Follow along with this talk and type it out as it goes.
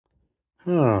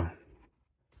Huh.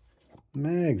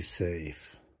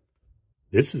 MagSafe.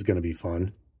 This is going to be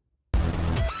fun.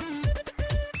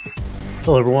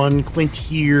 Hello everyone, Clint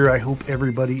here. I hope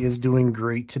everybody is doing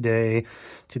great today.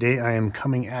 Today I am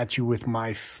coming at you with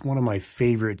one of my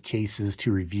favorite cases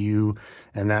to review,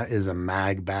 and that is a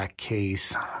MagBak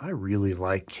case. I really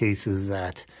like cases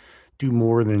that do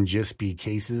more than just be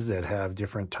cases, that have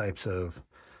different types of,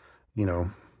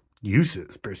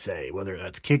 uses per se, whether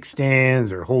that's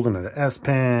kickstands or holding an S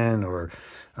Pen or,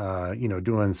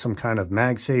 doing some kind of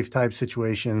MagSafe type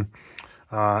situation.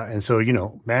 And so,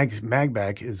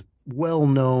 MagBak is well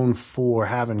known for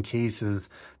having cases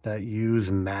that use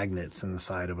magnets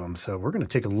inside of them. So we're going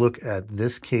to take a look at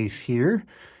this case here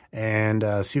and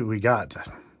see what we got.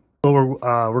 So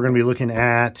we're going to be looking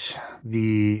at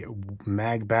the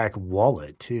MagBak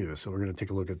wallet too. So we're going to take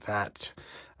a look at that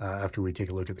after we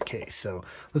take a look at the case. So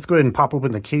let's go ahead and pop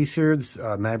open the case here.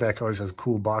 MagBak always has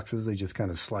cool boxes. They just kind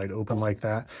of slide open like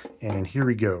that. And here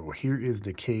we go. Here is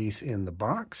the case in the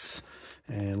box.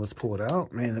 And let's pull it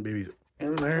out. Man, that baby's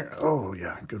in there. Oh,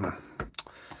 yeah, good one.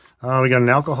 We got an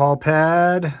alcohol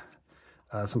pad,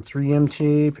 some 3M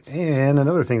tape, and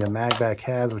another thing that MagBak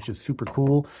has, which is super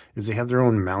cool, is they have their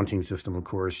own mounting system, of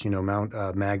course.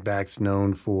 MagBak's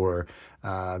known for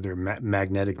their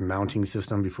magnetic mounting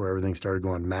system before everything started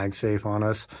going MagSafe on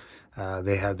us.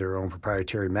 They had their own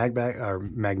proprietary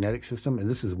magnetic system, and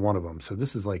this is one of them. So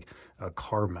this is like a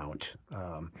car mount,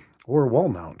 or a wall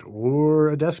mount, or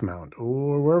a desk mount,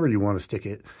 or wherever you want to stick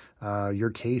it. Your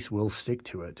case will stick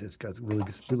to it. It's got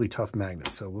really tough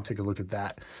magnets. So we'll take a look at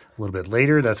that a little bit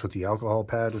later. That's what the alcohol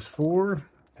pad is for,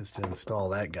 is to install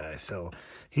that guy. So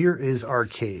here is our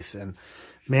case. And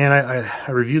man, I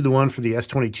reviewed the one for the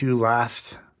S22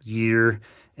 last year,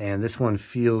 and this one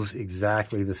feels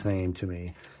exactly the same to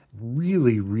me.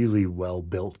 Really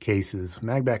well-built cases.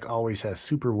 MagBak always has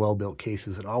super well-built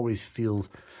cases. It always feels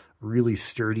really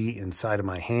sturdy inside of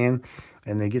my hand,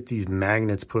 and they get these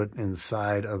magnets put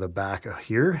inside of the back of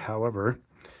here. However,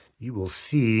 you will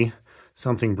see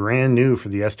something brand new for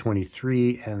the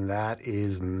S23, and that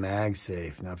is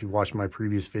MagSafe. Now, if you watched my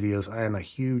previous videos, I am a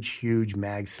huge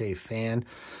MagSafe fan.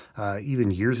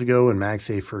 Even years ago when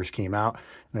MagSafe first came out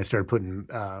and I started putting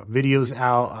videos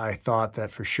out, I thought that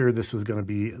for sure this was going to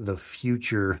be the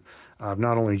future of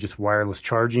not only just wireless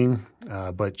charging,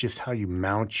 but just how you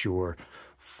mount your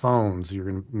phones. You're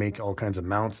going to make all kinds of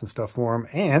mounts and stuff for them.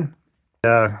 And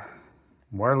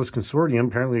Wireless Consortium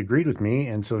apparently agreed with me,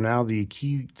 and so now the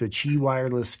Qi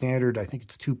wireless standard, I think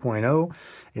it's 2.0,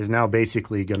 is now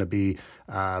basically going to be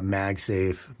a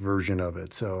MagSafe version of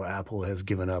it. So Apple has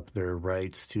given up their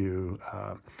rights to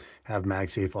have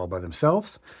MagSafe all by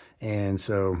themselves, and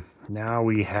so now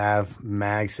we have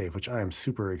MagSafe, which I am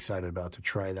super excited about to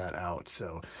try that out.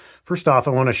 So first off,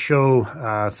 I want to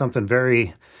show something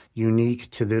very unique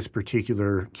to this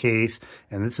particular case,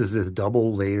 and this is this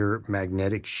double layer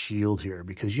magnetic shield here,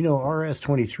 because our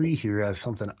S23 here has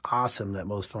something awesome that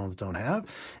most phones don't have,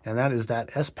 and that is that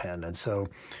S Pen. And so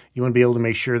you want to be able to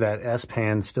make sure that S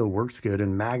Pen still works good,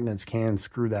 and magnets can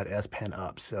screw that S Pen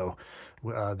up. So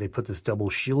they put this double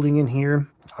shielding in here.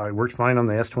 It worked fine on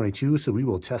the S22, so we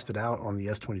will test it out on the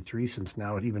S23, since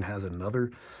now it even has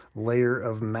another layer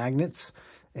of magnets,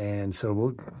 and so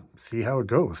we'll see how it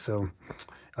goes. So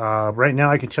right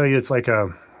now I can tell you it's like a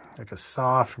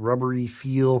soft rubbery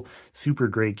feel, super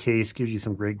great case, gives you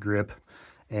some great grip,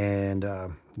 and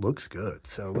looks good.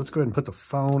 So let's go ahead and put the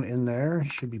phone in there.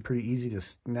 Should be pretty easy to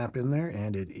snap in there,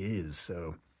 and it is.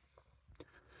 So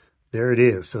there it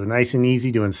is. So nice and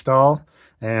easy to install.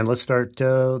 And let's start,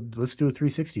 let's do a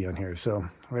 360 on here. So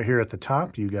right here at the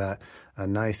top, you got a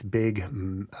nice big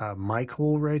mic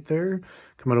hole right there.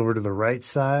 Coming over to the right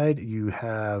side, you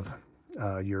have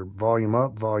your volume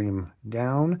up, volume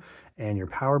down, and your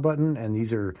power button. And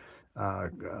these are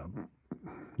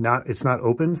it's not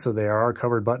open, so they are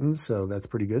covered buttons, so that's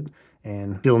pretty good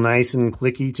and feel nice and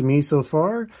clicky to me so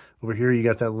far. Over here you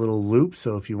got that little loop,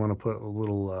 so if you want to put a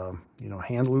little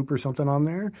hand loop or something on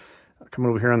there.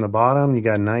 Coming over here on the bottom, you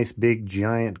got a nice big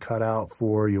giant cutout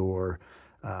for your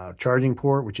charging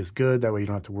port, which is good. That way you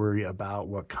don't have to worry about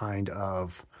what kind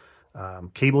of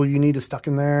cable you need to stuck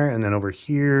in there. And then over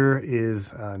here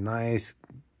is a nice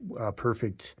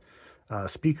perfect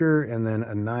speaker, and then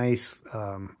a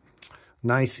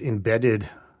nice embedded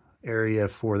area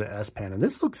for the S Pen. And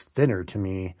this looks thinner to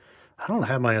me. I don't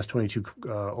have my S22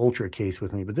 Ultra case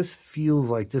with me, but this feels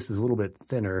like this is a little bit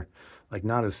thinner, like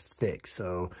not as thick.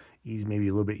 So maybe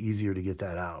a little bit easier to get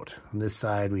that out. On this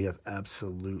side, we have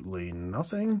absolutely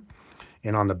nothing.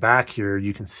 And on the back here,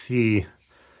 you can see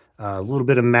a little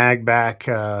bit of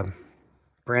MagBak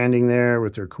branding there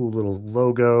with their cool little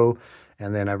logo.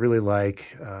 And then I really like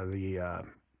the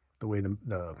way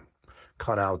the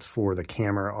cutouts for the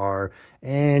camera are,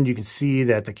 and you can see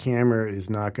that the camera is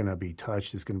not going to be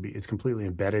touched. It's completely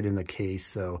embedded in the case,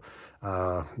 so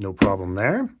no problem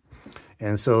there.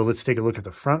 And so let's take a look at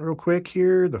the front real quick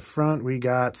here. The front, we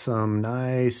got some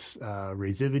nice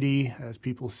resivity, as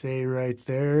people say right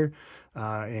there,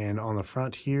 and on the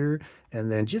front here, and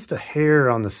then just a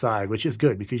hair on the side, which is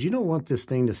good because you don't want this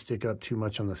thing to stick up too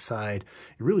much on the side.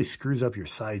 It really screws up your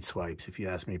side swipes, if you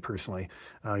ask me personally,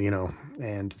 you know,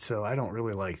 and so I don't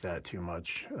really like that too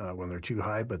much when they're too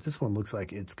high, but this one looks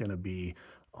like it's going to be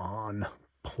on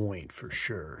point for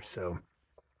sure. So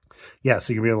yeah,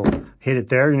 so you'll be able to hit it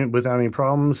there without any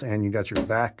problems, and you got your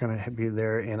back going to be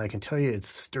there, and I can tell you it's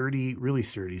sturdy, really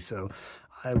sturdy, so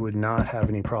I would not have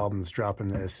any problems dropping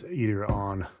this either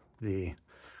on the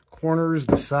corners,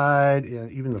 the side,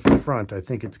 and even the front. I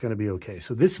think it's going to be okay.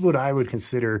 So this is what I would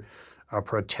consider a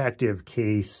protective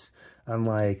case,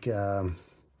 unlike, you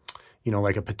know,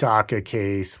 like a Pitaka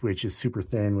case, which is super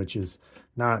thin, which is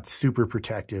not super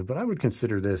protective, but I would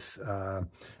consider this a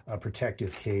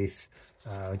protective case.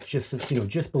 Just, you know,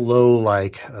 just below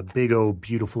like a big old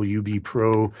beautiful UB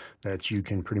Pro that you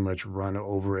can pretty much run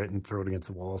over it and throw it against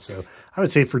the wall. So I would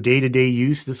say for day-to-day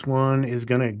use, this one is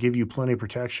going to give you plenty of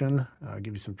protection,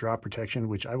 give you some drop protection,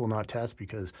 which I will not test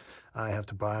because I have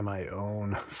to buy my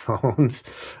own phones.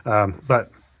 Of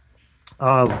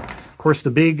course, the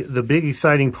big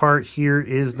exciting part here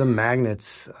is the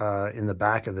magnets in the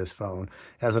back of this phone.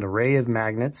 It has an array of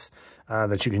magnets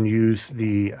that you can use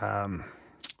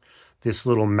this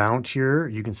little mount here,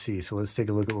 you can see. So let's take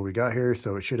a look at what we got here.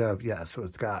 So it should have, yeah, so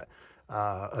it's got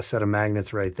a set of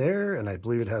magnets right there, and I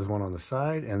believe it has one on the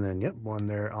side, and then, yep, one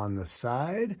there on the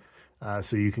side.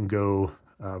 So you can go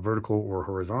vertical or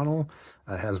horizontal.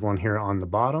 It has one here on the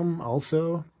bottom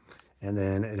also, and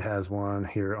then it has one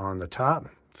here on the top.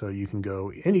 So you can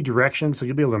go any direction. So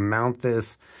you'll be able to mount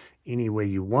this any way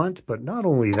you want. But not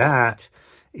only that,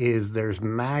 there's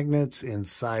magnets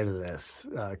inside of this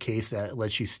case that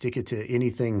lets you stick it to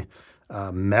anything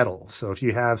metal. So if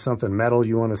you have something metal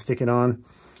you want to stick it on,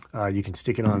 you can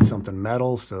stick it on something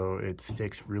metal, so it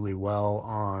sticks really well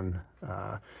on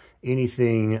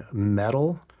anything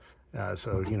metal.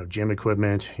 So, you know, gym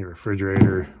equipment, your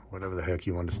refrigerator, whatever the heck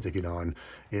you want to stick it on,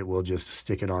 it will just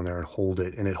stick it on there and hold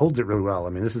it. And it holds it really well. I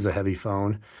mean, this is a heavy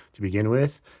phone to begin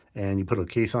with, and you put a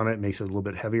case on it, makes it a little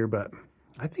bit heavier, but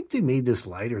I think they made this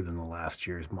lighter than the last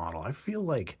year's model. I feel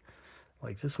like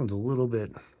this one's a little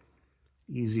bit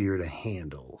easier to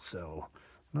handle, so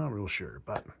not real sure.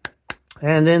 But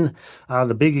and then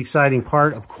the big exciting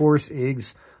part, of course,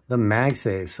 is the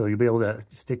MagSafe. So you'll be able to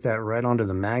stick that right onto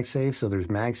the MagSafe. So there's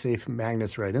MagSafe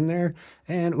magnets right in there.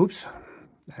 And oops,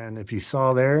 and if you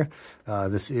saw there,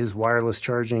 this is wireless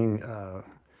charging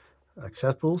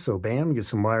accessible. So bam, you get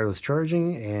some wireless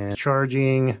charging and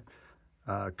charging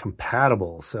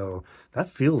compatible. So that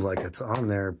feels like it's on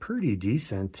there pretty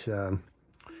decent. We're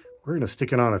going to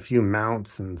stick it on a few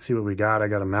mounts and see what we got. I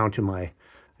got a mount in my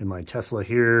Tesla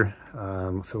here,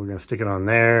 so we're going to stick it on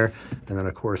there. And then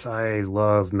of course I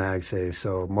love MagSafe,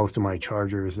 so most of my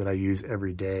chargers that I use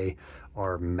every day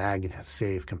are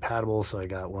MagSafe compatible, so I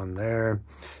got one there.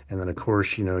 And then of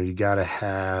course, you know, you got to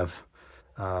have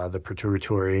the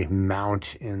proprietary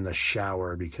mount in the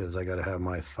shower, because I got to have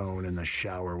my phone in the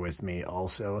shower with me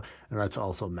also, and that's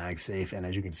also MagSafe. And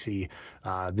as you can see,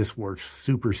 this works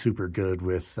super good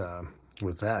with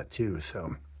that too.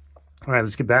 So all right,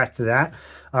 let's get back to that.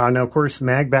 Now, of course,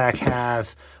 MagBak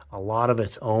has a lot of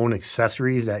its own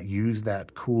accessories that use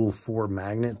that cool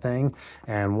 4-magnet thing,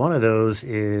 and one of those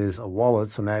is a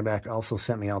wallet. So MagBak also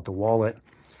sent me out the wallet,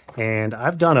 and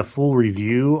I've done a full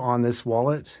review on this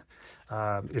wallet.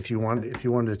 If you wanted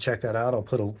to check that out, I'll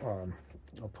put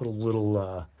a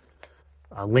little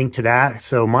link to that.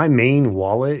 So my main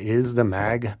wallet is the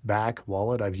MagBak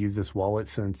wallet. I've used this wallet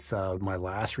since my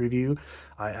last review.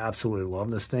 I absolutely love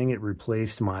this thing. It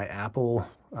replaced my Apple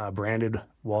branded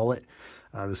wallet.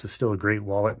 This is still a great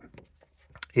wallet.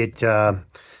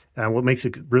 And what makes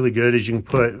it really good is you can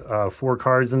put 4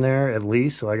 cards in there at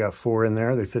least. So I got 4 in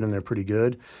there. They fit in there pretty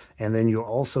good. And then you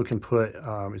also can put,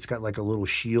 it's got like a little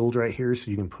shield right here,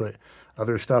 so you can put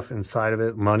other stuff inside of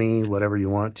it, money, whatever you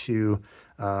want to,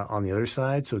 on the other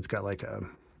side. So it's got like a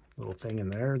little thing in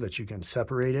there that you can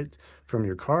separate it from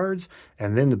your cards.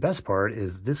 And then the best part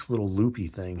is this little loopy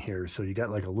thing here. So you got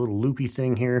like a little loopy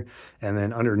thing here, and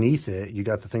then underneath it you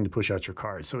got the thing to push out your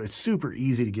cards. So it's super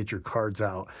easy to get your cards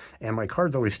out, and my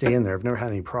cards always stay in there. I've never had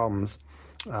any problems.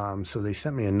 So they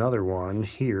sent me another one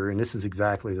here, and this is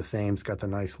exactly the same. It's got the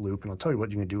nice loop, and I'll tell you what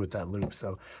you can do with that loop.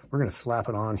 So we're going to slap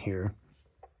it on here,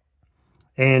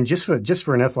 And just for an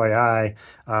FYI,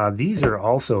 these are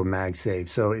also MagSafe.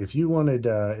 So if you wanted,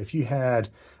 if you had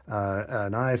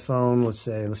an iPhone,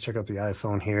 let's check out the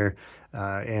iPhone here,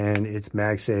 and it's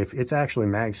MagSafe. It's actually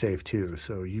MagSafe too,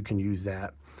 so you can use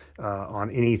that on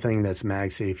anything that's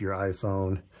MagSafe, your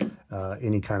iPhone,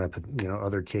 any kind of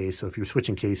other case. So if you're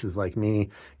switching cases like me,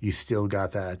 you still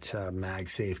got that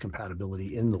MagSafe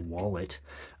compatibility in the wallet,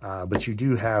 but you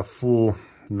do have full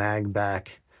MagBak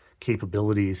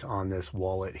capabilities on this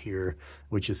wallet here,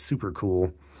 which is super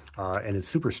cool, and it's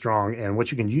super strong. And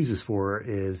what you can use this for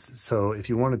is, so if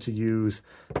you wanted to use,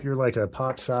 if you're like a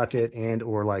pop socket and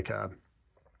or like a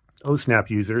OSnap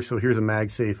user, so here's a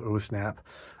MagSafe OSnap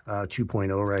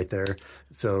 2.0 right there.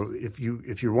 So if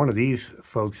you're one of these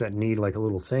folks that need like a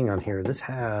little thing on here, this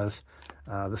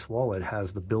wallet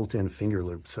has the built-in finger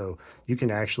loop, so you can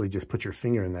actually just put your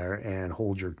finger in there and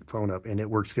hold your phone up, and it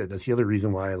works good. That's the other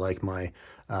reason why I like my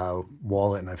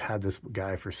wallet, and I've had this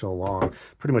guy for so long.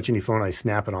 Pretty much any phone I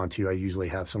snap it onto, I usually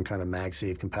have some kind of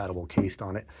MagSafe compatible case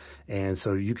on it, and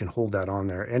so you can hold that on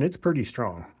there, and it's pretty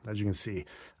strong. As you can see,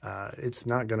 it's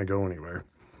not going to go anywhere,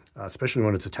 especially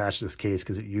when it's attached to this case,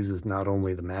 because it uses not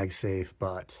only the MagSafe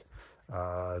but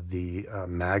the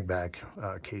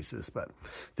MagBak cases. But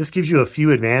this gives you a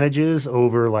few advantages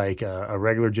over like a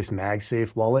regular just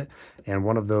MagSafe wallet, and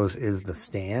one of those is the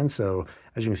stand. So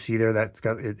as you can see there, that's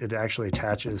got it actually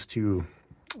attaches to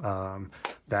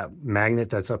that magnet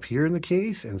that's up here in the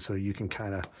case, and so you can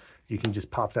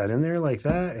just pop that in there like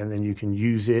that, and then you can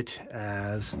use it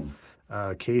as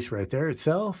a case right there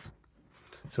itself.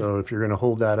 So if you're going to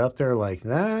hold that up there like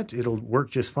that, it'll work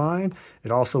just fine.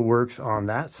 It also works on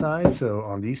that side. So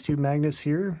on these two magnets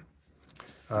here,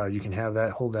 you can have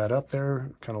that, hold that up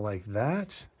there kind of like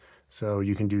that. So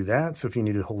you can do that. So if you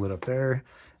need to hold it up there,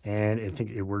 and I think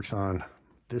it works on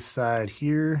this side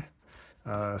here.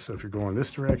 So if you're going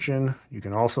this direction, you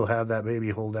can also have that baby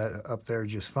hold that up there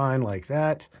just fine like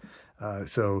that.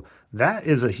 So that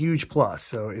is a huge plus.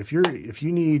 So if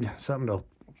you need something to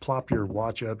plop your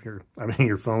watch up,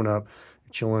 your phone up,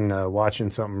 chilling, watching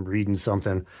something, reading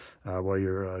something while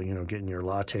you're getting your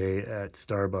latte at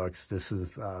Starbucks, this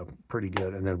is pretty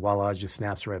good. And then voila, it just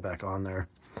snaps right back on there,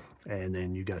 and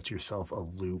then you got yourself a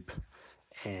loop.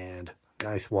 And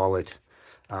nice wallet,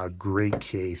 great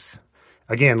case.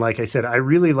 Again, like I said, I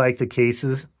really like the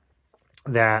cases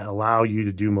that allow you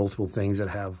to do multiple things, that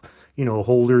have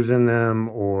holders in them,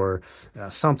 or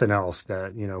something else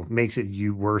that makes it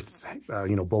worth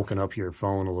bulking up your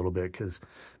phone a little bit. Because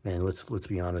man, let's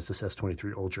be honest, this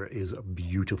S23 Ultra is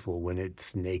beautiful when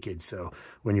it's naked. So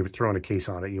when you're throwing a case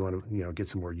on it, you want to get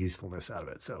some more usefulness out of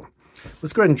it. So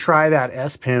let's go ahead and try that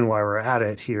S Pen while we're at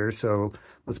it here. So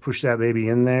let's push that baby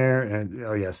in there, and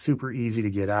oh yeah, super easy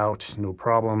to get out, no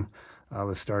problem.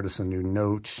 Let's start us a new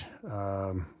note.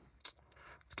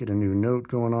 Let's get a new note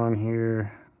going on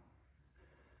here.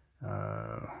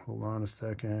 Hold on a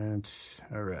second.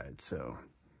 All right, so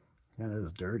that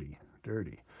is dirty.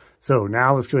 So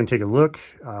now let's go ahead and take a look.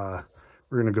 We're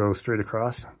going to go straight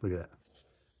across. Look at that.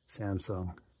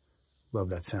 Samsung. Love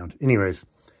that sound. Anyways,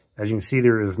 as you can see,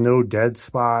 there is no dead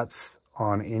spots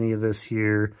on any of this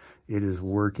here. It is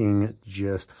working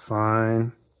just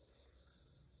fine.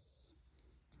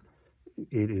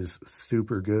 It is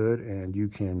super good, and you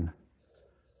can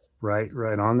right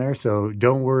on there, so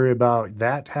don't worry about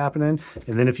that happening.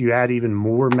 And then if you add even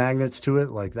more magnets to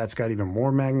it, like that's got even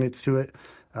more magnets to it,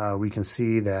 we can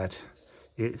see that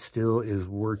it still is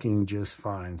working just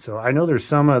fine. So I know there's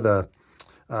some of the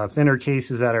thinner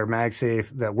cases that are MagSafe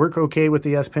that work okay with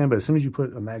the S Pen, but as soon as you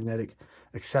put a magnetic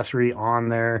accessory on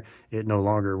there, it no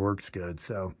longer works good.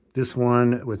 So this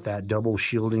one with that double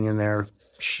shielding in there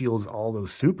shields all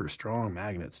those super strong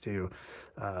magnets too.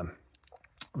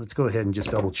 Let's go ahead and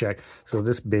just double check. So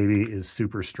this baby is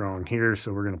super strong here,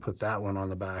 so we're going to put that one on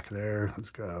the back there. Let's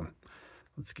go.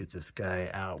 Let's get this guy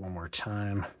out one more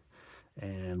time,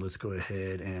 and let's go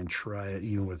ahead and try it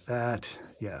even with that.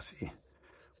 Yeah, see,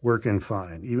 working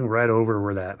fine. Even right over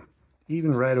where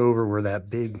that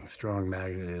big strong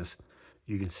magnet is,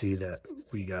 you can see that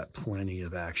we got plenty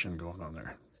of action going on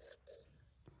there.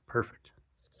 Perfect.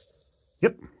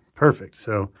 Yep, perfect.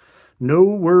 So no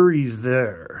worries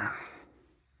there.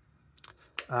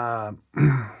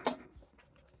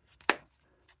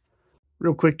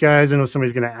 Real quick, guys, I know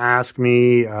somebody's going to ask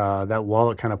me, that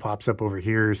wallet kind of pops up over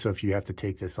here, so if you have to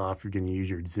take this off, you're going to use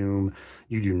your zoom.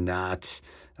 You do not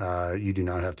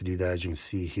have to do that. As you can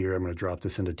see here, I'm going to drop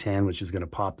this into 10, which is going to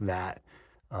pop that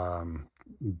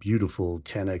beautiful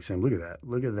 10x, and look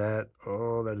at that.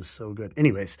 Oh, that is so good.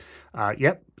 Anyways,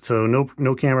 yep, so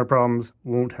no camera problems.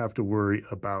 Won't have to worry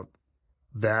about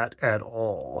that at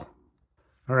all.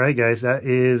 All right, guys, that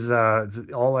is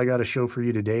all I got to show for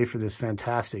you today for this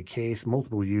fantastic case.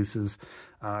 Multiple uses.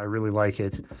 I really like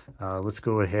it. Let's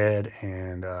go ahead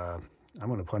and I'm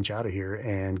going to punch out of here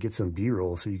and get some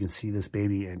B-roll so you can see this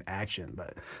baby in action.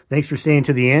 But thanks for staying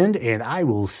to the end, and I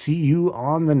will see you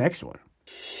on the next one.